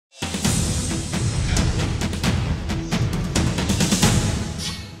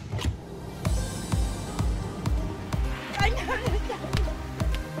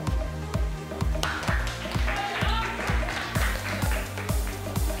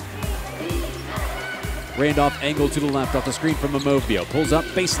Randolph angle to the left off the screen from Amovio. Pulls up,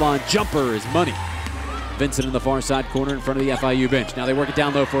 baseline jumper is money. Vincent in the far side corner in front of the FIU bench. Now they work it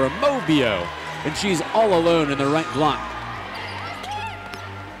down low for Amovio, and she's all alone in the right block.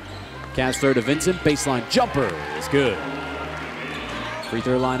 Cast throw to Vincent, baseline jumper is good. Free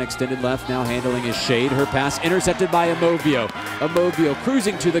throw line extended left, now handling his shade. Her pass intercepted by Amovio. Amovio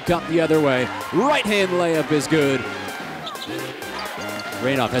cruising to the cup the other way. Right hand layup is good.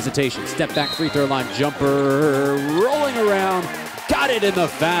 Randolph hesitation, step back free throw line jumper, rolling around, got it in the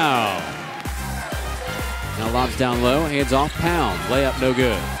foul. Now lobs down low, hands off, pound, layup no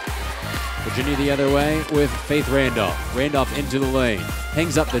good. Virginia the other way with Faith Randolph. Randolph into the lane,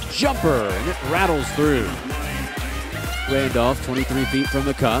 hangs up the jumper, and it rattles through. Randolph, 23 feet from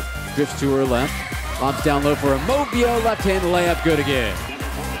the cup, drifts to her left, lobs down low for Amovio, left-hand layup, good again.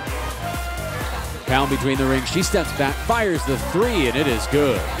 Pound between the rings, she steps back, fires the three, and it is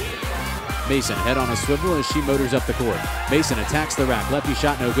good. Mason, head on a swivel as she motors up the court. Mason attacks the rack, lefty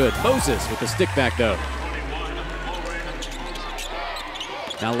shot no good. Moses with the stick back though.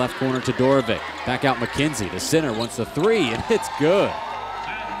 Now left corner to Dorovic, back out McKenzie, the center wants the three, and it's good.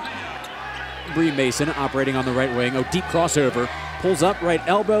 Bree Mason operating on the right wing. Oh, deep crossover. Pulls up, right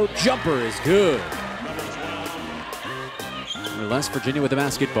elbow. Jumper is good. Nonetheless, Virginia with the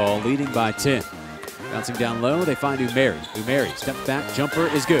basketball, leading by 10. Bouncing down low, they find Umeri. Umeri steps back. Jumper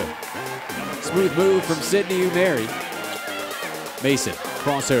is good. Smooth move from Sydney Umeri. Mason,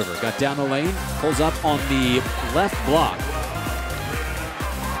 crossover. Got down the lane. Pulls up on the left block.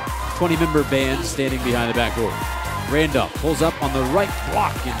 20-member band standing behind the backboard. Randolph pulls up on the right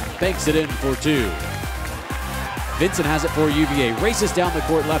block and banks it in for two. Vincent has it for UVA. Races down the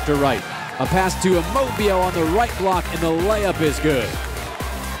court left to right. A pass to Amovio on the right block, and the layup is good.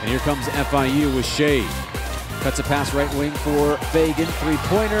 And here comes FIU with Shade. Cuts a pass right wing for Fagan.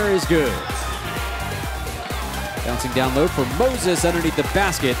 Three-pointer is good. Bouncing down low for Moses underneath the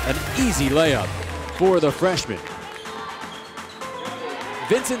basket. An easy layup for the freshman.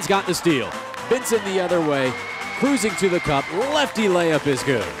 Vincent's got the steal. Vincent the other way. Cruising to the cup, lefty layup is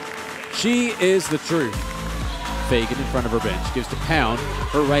good. She is the truth. Fagan in front of her bench, gives to Pound.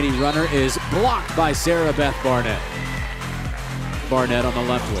 Her righty runner is blocked by Sarah Beth Barnett. Barnett on the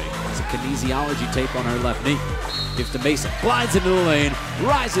left wing. Has a kinesiology tape on her left knee. Gives to Mason, glides into the lane,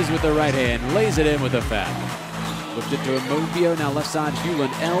 rises with the right hand, lays it in with a foul. Whipped it to Amovio, now left side, Hewlin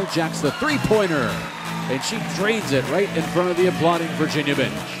L. jacks the three-pointer, and she drains it right in front of the applauding Virginia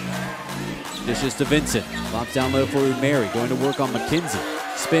bench. Dishes to Vincent. Lobs down low for Umeri. Going to work on McKenzie.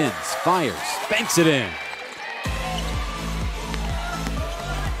 Spins, fires, banks it in.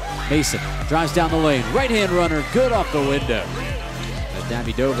 Mason drives down the lane. Right-hand runner, good off the window.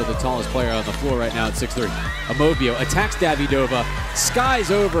 Davidova, the tallest player on the floor right now at 6'3". Amovio attacks Davidova,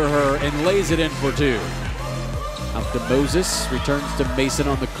 skies over her, and lays it in for two. Out to Moses, returns to Mason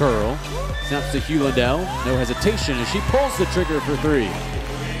on the curl. Snaps to Hewlindell. No hesitation as she pulls the trigger for three.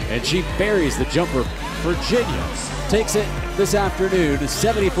 And she buries the jumper. Virginia takes it this afternoon,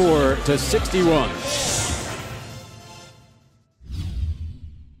 74-61.